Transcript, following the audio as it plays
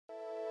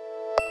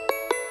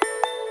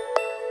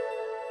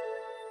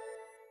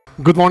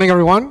Good morning,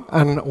 everyone,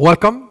 and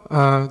welcome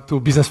to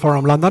Business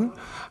Forum London.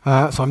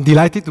 So I'm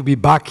delighted to be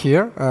back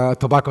here at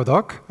Tobacco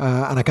Dock,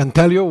 and I can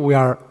tell you we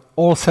are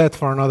all set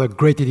for another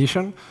great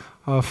edition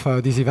of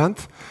this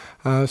event.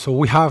 So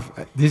we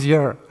have this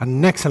year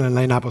an excellent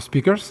lineup of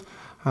speakers,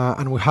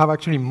 and we have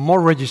actually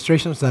more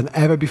registrations than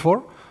ever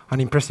before,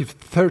 an impressive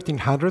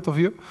 1,300 of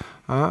you.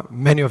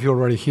 Many of you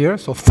already here,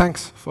 so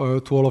thanks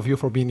to all of you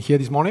for being here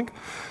this morning.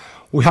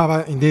 We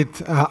have indeed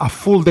a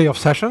full day of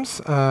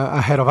sessions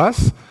ahead of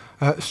us,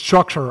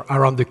 structured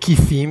around the key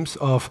themes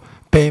of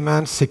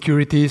payments,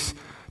 securities,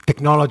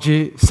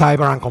 technology,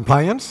 cyber, and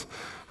compliance.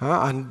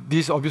 And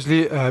this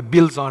obviously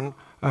builds on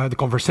the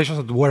conversations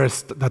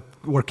that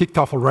were kicked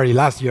off already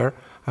last year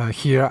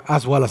here,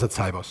 as well as at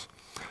Cybos.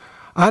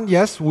 And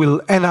yes,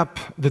 we'll end up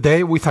the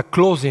day with a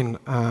closing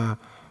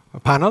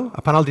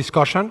panel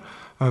discussion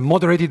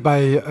moderated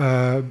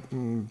by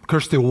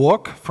Kirsty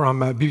Walk from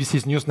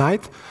BBC's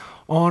Newsnight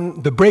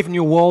on the brave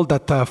new world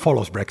that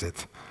follows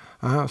Brexit.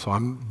 So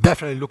I'm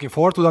definitely looking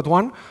forward to that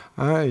one.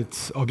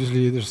 It's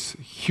obviously there's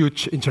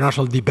huge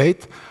international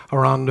debate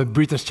around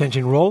Britain's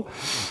changing role.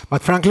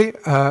 But frankly,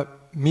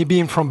 me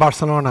being from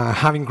Barcelona,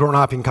 having grown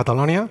up in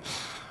Catalonia,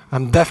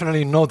 I'm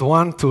definitely not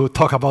one to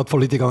talk about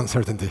political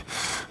uncertainty.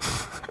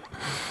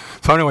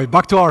 So anyway,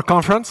 back to our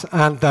conference,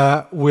 and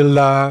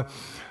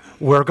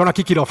we're going to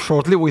kick it off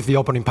shortly with the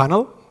opening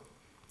panel.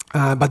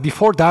 But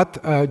before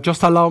that,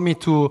 just allow me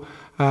to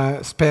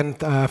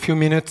spend a few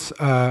minutes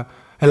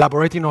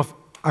elaborating on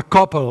a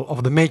couple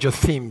of the major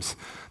themes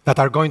that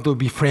are going to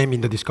be framed in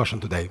the discussion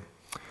today.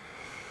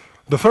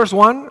 The first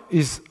one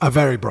is a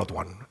very broad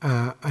one,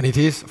 and it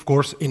is, of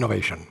course,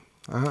 innovation.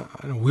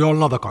 And we all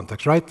know the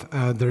context, right?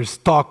 There is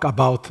talk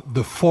about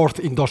the fourth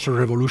industrial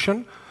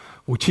revolution,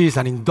 which is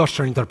an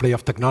industrial interplay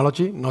of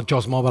technology, not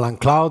just mobile and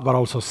cloud, but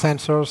also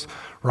sensors,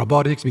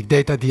 robotics, big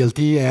data,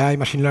 DLT, AI,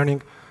 machine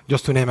learning,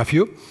 just to name a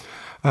few.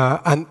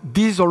 And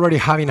this is already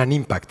having an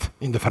impact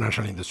in the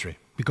financial industry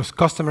because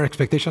customer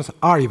expectations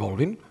are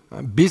evolving.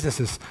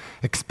 Businesses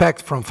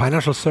expect from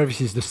financial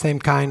services the same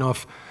kind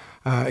of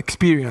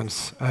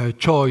experience,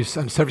 choice,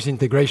 and service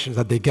integrations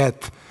that they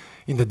get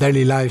in the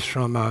daily lives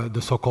from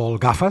the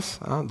so-called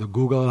GAFAs, the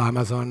Google,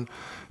 Amazon,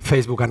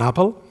 Facebook, and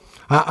Apple.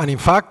 And in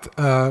fact,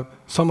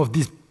 some of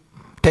these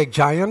tech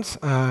giants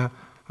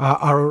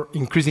are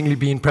increasingly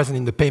being present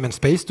in the payment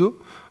space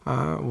too.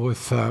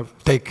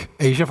 Take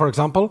Asia, for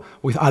example,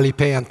 with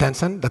Alipay and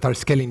Tencent that are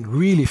scaling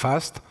really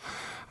fast.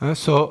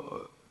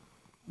 So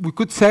we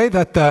could say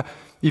that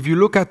if you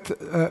look at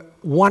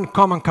one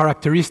common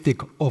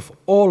characteristic of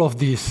all of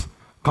these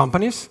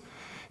companies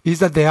is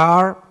that they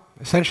are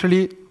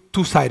essentially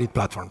two-sided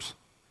platforms,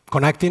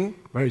 connecting,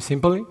 very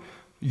simply,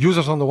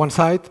 users on the one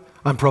side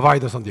and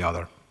providers on the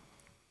other.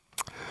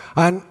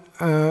 And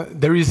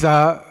there is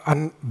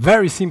a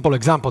very simple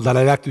example that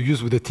I like to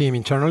use with the team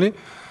internally,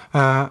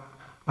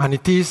 and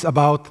it is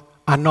about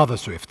another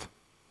Swift.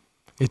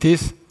 It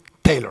is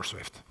Taylor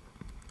Swift.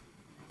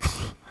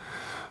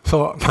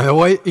 So, by the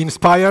way,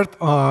 inspired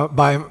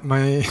by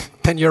my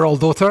 10-year-old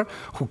daughter,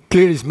 who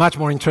clearly is much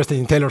more interested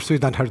in Taylor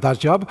Swift than her dad's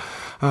job,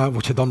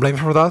 which I don't blame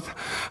her for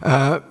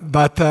that.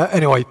 But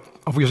anyway,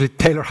 obviously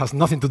Taylor has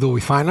nothing to do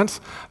with finance,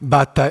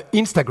 but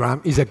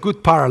Instagram is a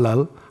good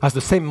parallel as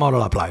the same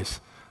model applies.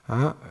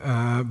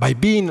 By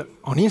being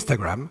on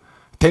Instagram,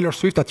 Taylor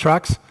Swift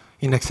attracts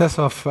in excess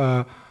of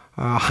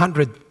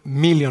 100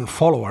 million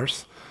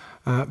followers,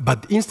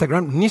 but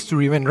Instagram needs to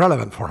remain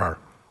relevant for her,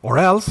 or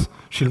else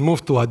she'll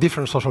move to a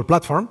different social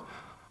platform,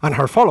 and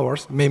her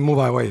followers may move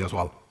away as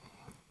well.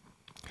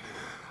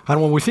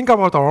 And when we think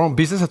about our own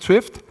business at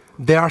Swift,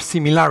 there are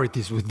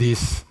similarities with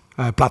this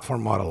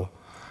platform model,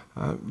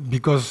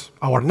 because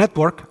our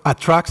network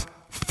attracts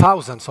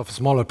thousands of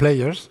smaller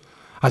players,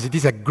 as it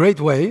is a great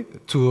way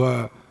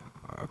to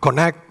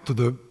connect to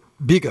the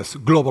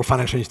biggest global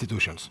financial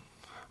institutions.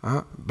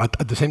 But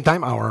at the same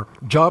time, our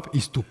job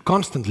is to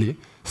constantly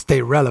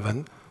stay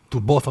relevant to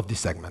both of these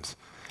segments.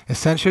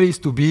 Essentially, is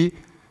to be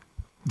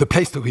the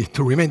place to be,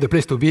 to remain the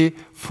place to be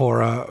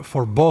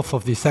for both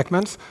of these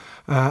segments.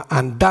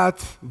 And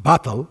that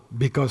battle,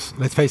 because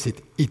let's face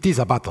it, it is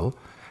a battle,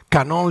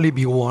 can only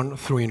be won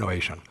through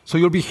innovation. So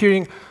you'll be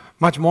hearing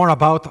much more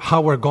about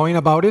how we're going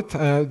about it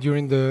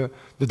during the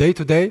day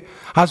today,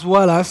 as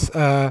well as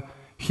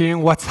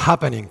hearing what's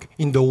happening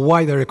in the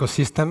wider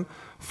ecosystem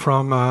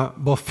from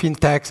both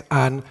fintechs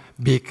and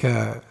big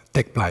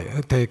tech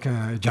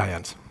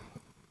giants.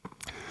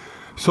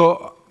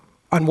 So,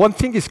 and one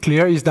thing is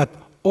clear is that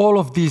all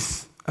of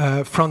this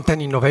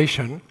front-end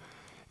innovation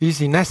is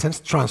in essence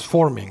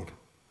transforming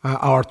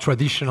our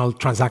traditional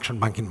transaction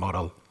banking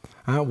model.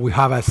 We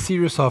have a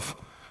series of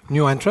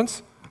new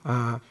entrants,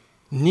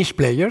 niche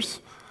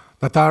players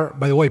that are,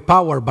 by the way,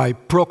 powered by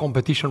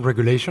pro-competition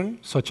regulation,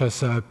 such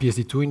as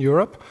PSD2 in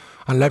Europe,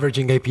 and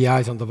leveraging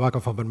APIs on the back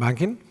of open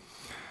banking.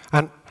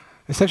 And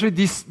essentially,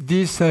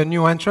 these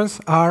new entrants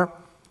are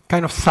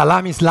kind of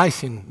salami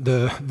slicing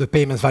the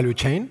payments value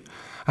chain,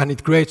 and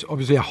it creates,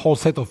 obviously, a whole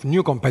set of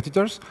new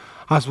competitors,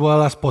 as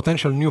well as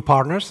potential new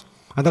partners.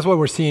 And that's why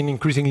we're seeing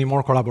increasingly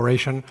more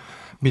collaboration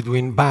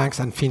between banks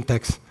and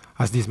fintechs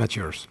as this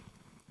matures.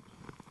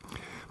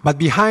 But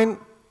behind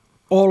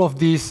all of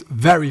this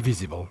very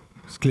visible,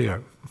 it's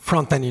clear,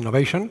 front-end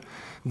innovation,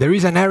 there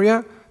is an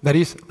area that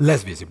is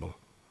less visible,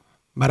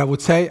 but I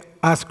would say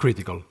as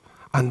critical,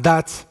 and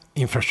that's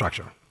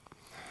infrastructure.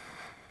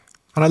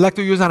 And I'd like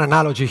to use an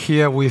analogy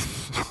here with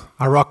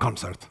a rock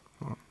concert.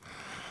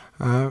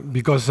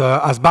 Because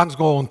as bands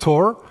go on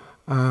tour,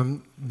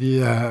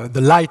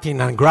 the lighting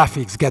and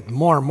graphics get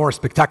more and more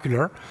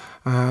spectacular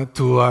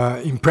to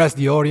impress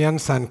the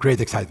audience and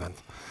create excitement.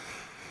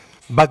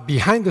 But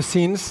behind the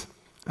scenes,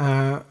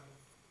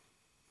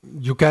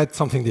 you get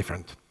something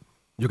different.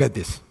 You get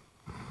this.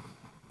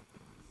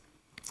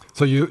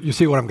 So you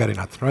see what I'm getting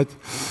at, right?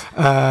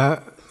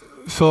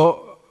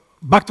 So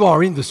back to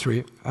our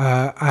industry,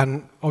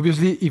 and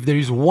obviously if there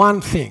is one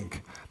thing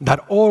that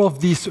all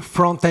of this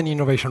front-end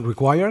innovation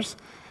requires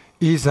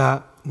is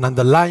an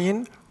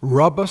underlying,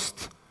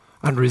 robust,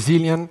 and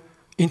resilient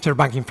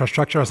interbank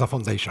infrastructure as a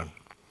foundation.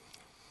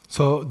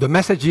 So the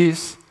message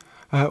is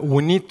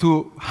we need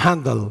to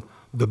handle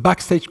the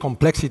backstage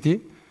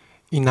complexity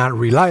in a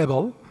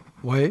reliable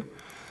way,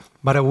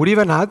 but I would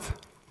even add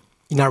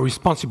in a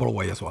responsible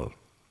way as well.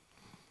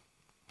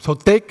 So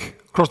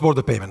take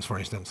cross-border payments, for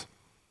instance.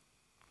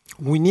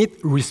 We need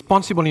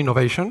responsible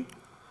innovation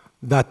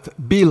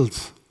that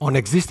builds on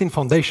existing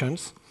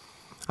foundations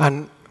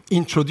and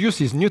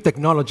introduces new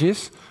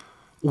technologies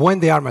when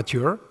they are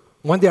mature,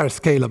 when they are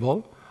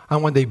scalable,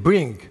 and when they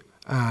bring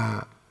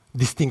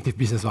distinctive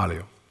business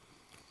value.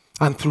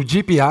 And through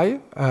GPI,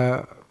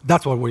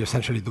 that's what we're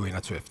essentially doing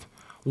at Swift.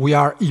 We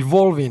are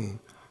evolving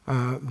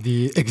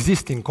the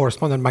existing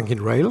correspondent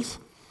banking rails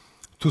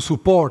to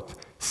support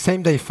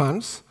same-day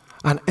funds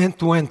and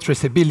end-to-end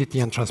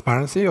traceability and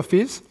transparency of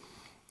fees,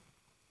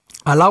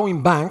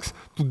 allowing banks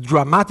to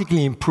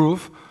dramatically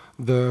improve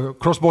the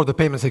cross-border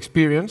payments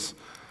experience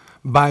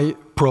by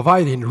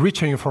providing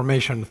richer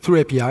information through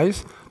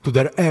APIs to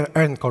their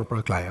end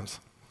corporate clients,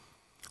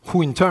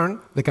 who in turn,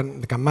 they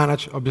can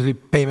manage, obviously,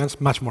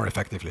 payments much more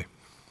effectively.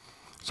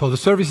 So the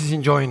service is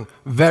enjoying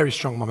very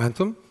strong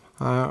momentum.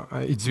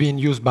 It's being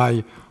used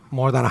by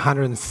more than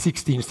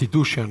 160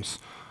 institutions,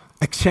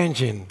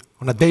 exchanging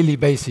on a daily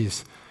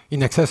basis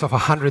in excess of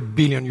 $100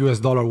 billion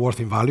worth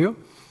in value,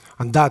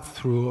 and that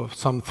through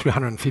some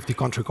 350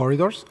 country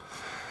corridors.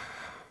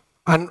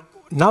 And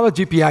now that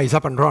GPI is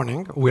up and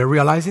running, we're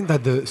realizing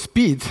that the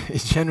speed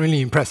is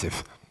genuinely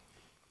impressive.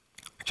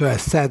 So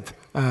as said,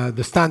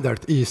 the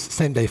standard is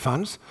same-day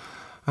funds,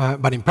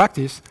 but in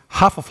practice,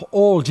 half of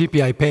all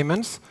GPI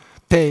payments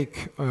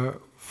take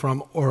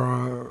from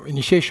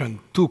initiation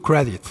to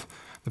credit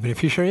the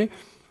beneficiary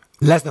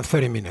less than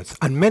 30 minutes,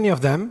 and many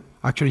of them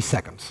actually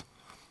seconds.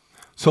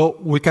 So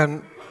we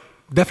can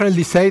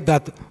definitely say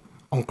that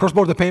on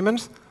cross-border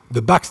payments,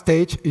 the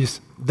backstage is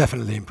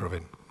definitely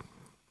improving.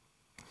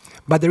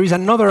 But there is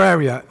another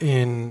area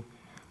in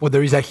where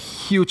there is a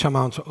huge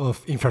amount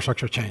of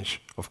infrastructure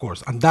change, of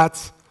course, and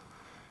that's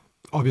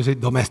obviously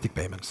domestic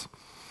payments.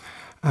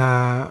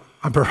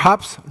 And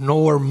perhaps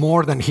nowhere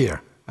more than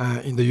here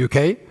in the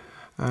UK,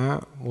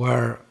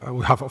 where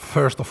we have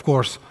first, of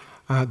course,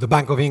 the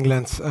Bank of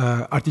England's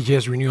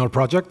RTGS renewal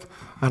project,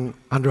 and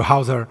Andrew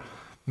Hauser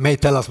may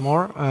tell us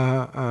more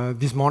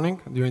this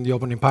morning during the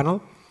opening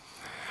panel.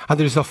 And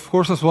there is, of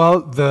course, as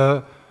well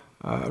the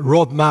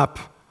roadmap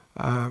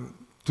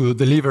to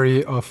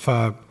delivery of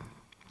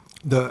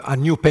a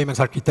new payments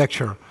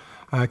architecture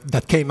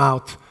that came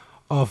out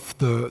of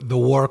the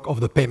work of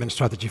the Payment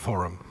Strategy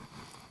Forum.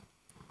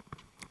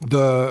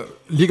 The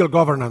legal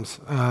governance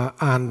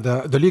and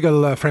the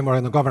legal framework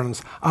and the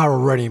governance are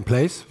already in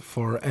place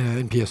for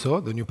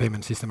NPSO, the new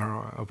payment system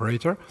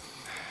operator,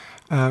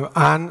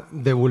 and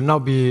they will now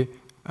be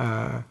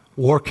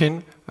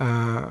working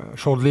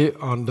shortly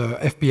on the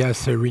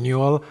FPS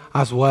renewal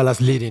as well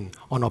as leading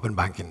on open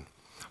banking.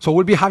 So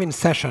we'll be having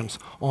sessions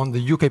on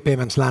the UK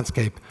payments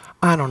landscape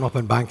and on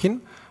open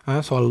banking.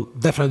 So I'll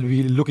definitely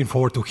be looking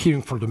forward to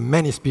hearing from the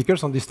many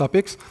speakers on these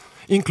topics,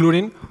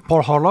 including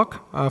Paul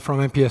Horlock from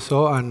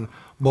NPSO and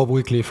Bob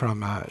Weekly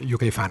from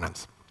UK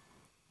Finance.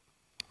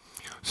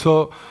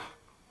 So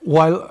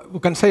while we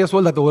can say as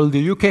well that while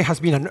the UK has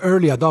been an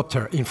early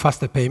adopter in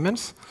faster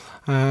payments,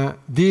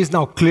 this is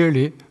now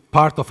clearly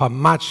part of a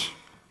much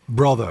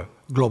broader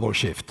global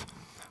shift.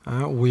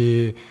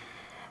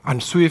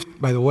 And Swift,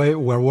 by the way,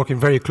 we're working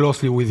very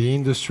closely with the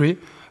industry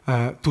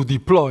to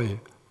deploy,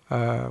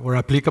 where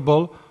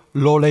applicable,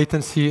 low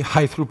latency,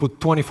 high throughput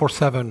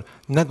 24/7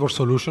 network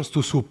solutions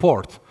to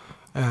support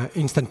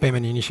instant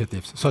payment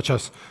initiatives, such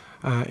as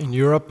in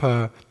Europe,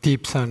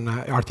 TIPS and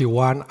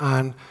RT1,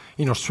 and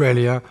in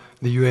Australia,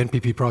 the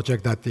UNPP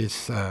project that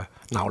is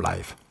now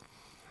live.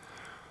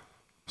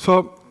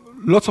 So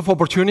lots of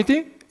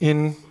opportunity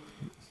in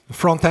the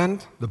front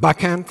end, the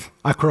back end,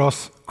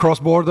 across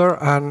cross-border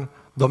and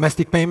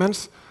domestic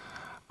payments,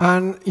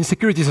 and in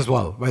securities as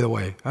well, by the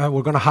way.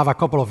 We're going to have a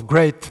couple of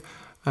great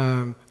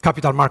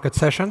capital market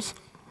sessions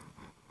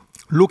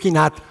looking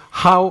at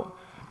how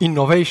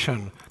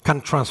innovation can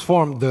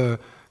transform the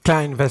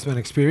client investment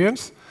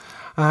experience,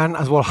 and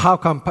as well how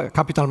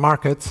capital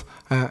markets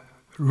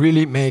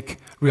really make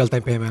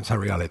real-time payments a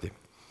reality.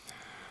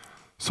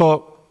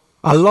 So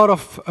a lot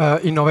of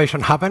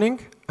innovation happening,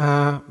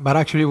 but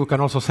actually we can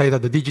also say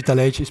that the digital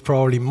age is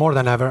probably more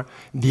than ever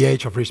the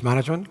age of risk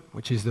management,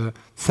 which is the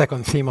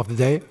second theme of the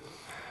day.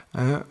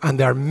 And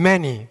there are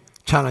many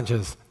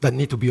challenges that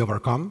need to be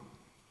overcome,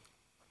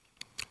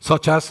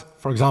 such as,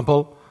 for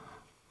example,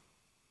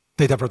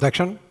 data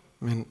protection.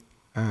 I mean,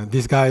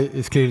 this guy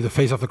is clearly the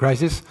face of the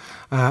crisis,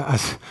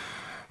 as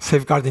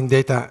safeguarding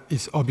data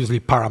is obviously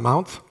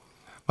paramount.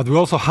 But we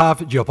also have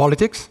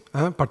geopolitics,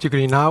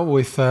 particularly now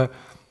with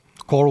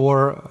Cold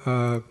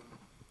War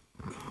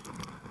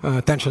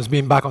tensions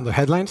being back on the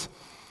headlines.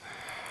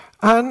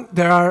 And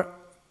there are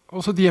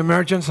also the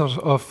emergence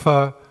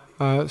of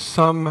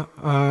some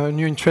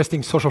new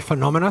interesting social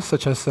phenomena,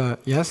 such as,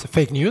 yes,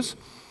 fake news.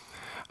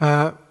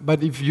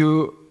 But if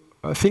you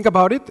think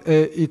about it,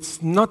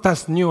 it's not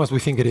as new as we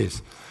think it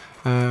is.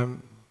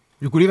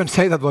 You could even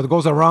say that what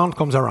goes around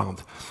comes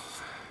around.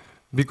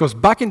 Because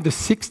back in the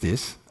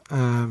 60s,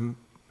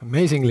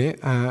 amazingly,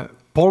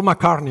 Paul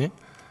McCartney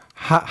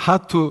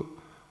had to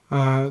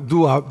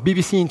do a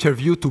BBC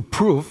interview to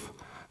prove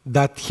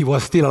that he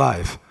was still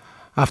alive,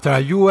 after a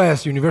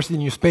US university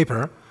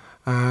newspaper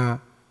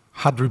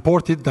had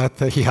reported that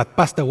he had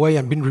passed away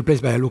and been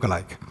replaced by a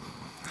lookalike.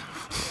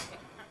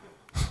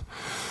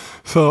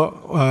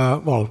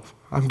 So, well,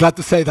 I'm glad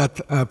to say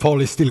that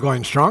Paul is still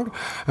going strong,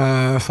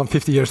 some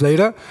 50 years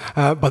later.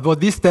 But what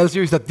this tells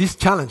you is that these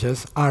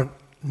challenges are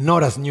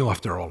not as new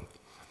after all.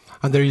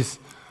 And there is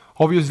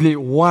obviously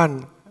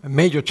one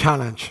major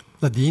challenge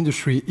that the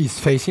industry is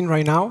facing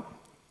right now,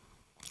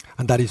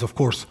 and that is, of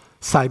course,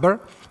 cyber.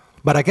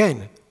 But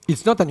again,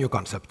 it's not a new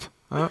concept.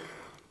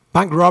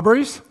 Bank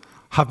robberies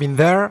have been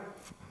there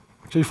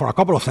actually for a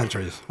couple of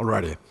centuries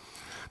already.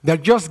 They're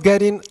just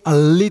getting a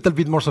little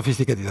bit more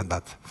sophisticated than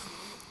that.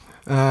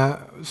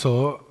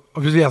 So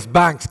obviously, as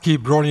banks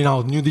keep rolling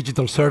out new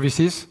digital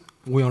services,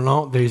 we all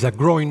know there is a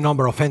growing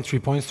number of entry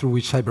points through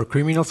which cyber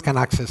criminals can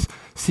access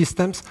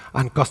systems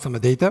and customer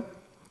data.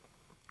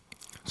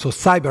 So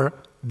cyber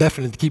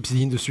definitely keeps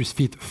the industry's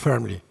feet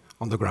firmly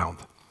on the ground.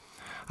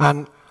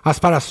 And as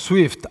far as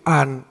SWIFT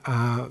and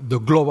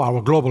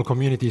our global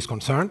community is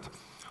concerned,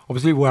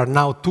 obviously we are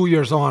now 2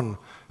 years on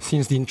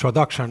since the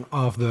introduction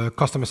of the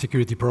customer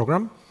security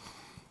program.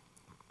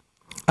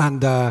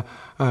 And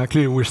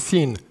clearly we're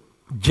seeing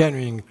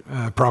genuine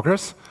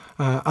progress,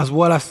 as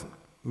well as,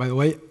 by the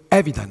way,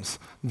 evidence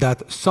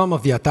that some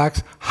of the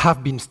attacks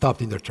have been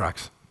stopped in their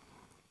tracks.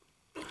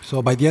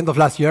 So by the end of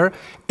last year,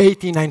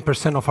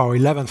 89% of our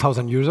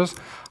 11,000 users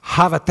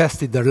have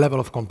attested their level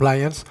of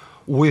compliance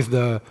with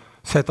the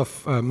set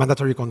of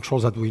mandatory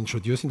controls that we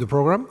introduced in the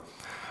program.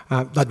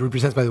 That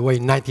represents, by the way,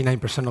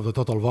 99% of the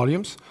total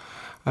volumes.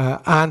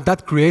 And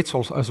that creates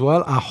also, as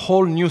well, a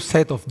whole new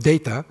set of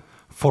data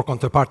for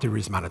counterparty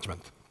risk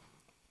management.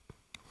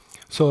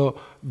 So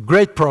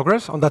great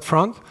progress on that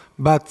front,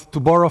 but to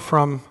borrow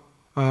from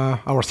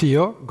our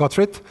CEO,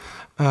 Gottfried,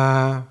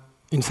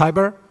 in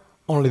cyber,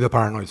 only the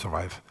paranoid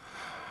survive.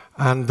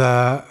 And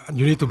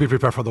you need to be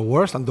prepared for the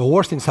worst. And the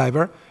worst in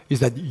cyber is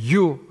that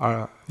you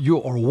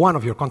or one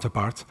of your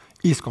counterparts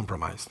is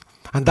compromised.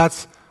 And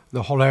that's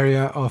the whole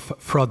area of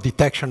fraud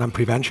detection and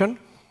prevention.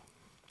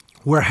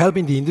 We're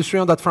helping the industry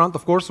on that front,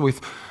 of course,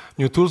 with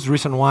new tools. The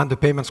recent one, the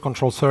Payments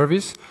Control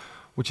Service,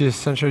 which is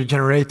essentially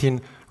generating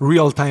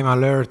real-time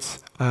alerts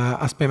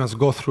as payments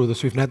go through the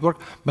SWIFT network.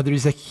 But there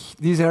is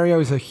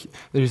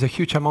there is a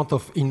huge amount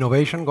of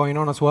innovation going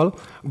on as well.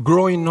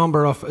 Growing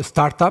number of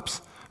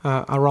startups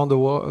around the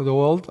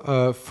world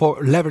for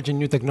leveraging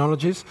new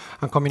technologies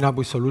and coming up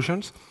with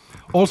solutions.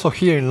 Also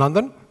here in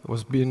London, it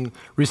was been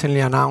recently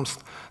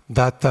announced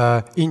that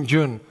in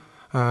June,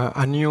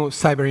 a new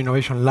cyber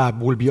innovation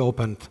lab will be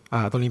opened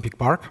at Olympic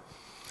Park.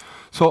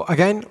 So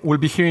again, we'll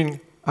be hearing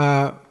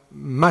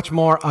much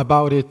more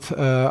about it,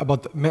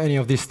 about many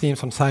of these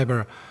themes on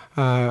cyber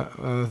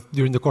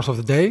during the course of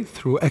the day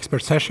through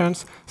expert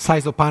sessions,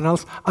 CISO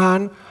panels,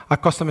 and a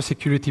customer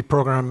security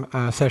program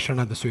session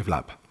at the SWIFT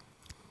lab.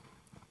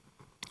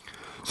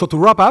 So to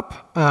wrap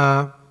up,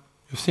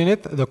 you've seen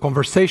it, the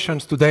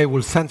conversations today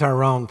will center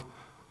around,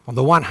 on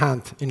the one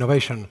hand,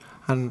 innovation,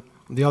 and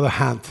on the other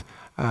hand,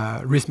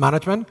 risk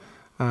management,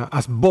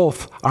 as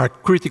both are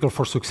critical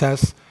for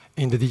success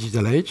in the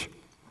digital age.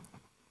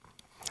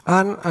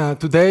 And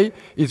today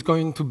is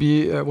going to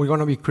be, we're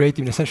going to be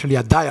creating essentially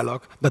a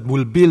dialogue that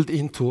will build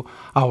into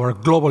our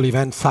global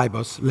event,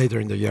 Cybos, later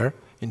in the year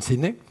in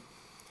Sydney.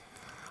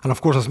 And of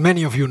course, as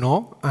many of you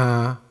know,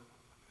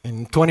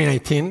 in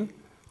 2019,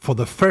 for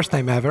the first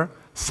time ever,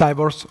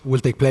 Cybos will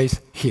take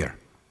place here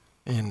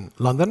in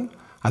London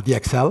at the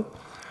ExCeL.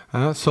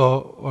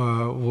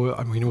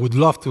 I mean, we would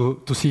love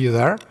to see you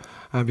there,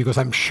 because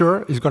I'm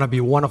sure it's going to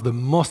be one of the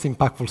most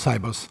impactful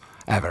Cybos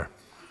ever.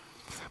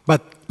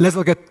 But let's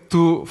not get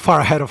too far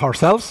ahead of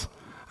ourselves.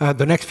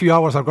 The next few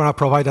hours are going to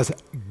provide us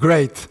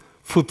great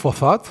food for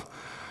thought.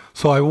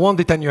 So I won't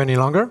detain you any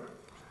longer.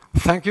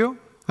 Thank you,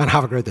 and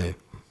have a great day.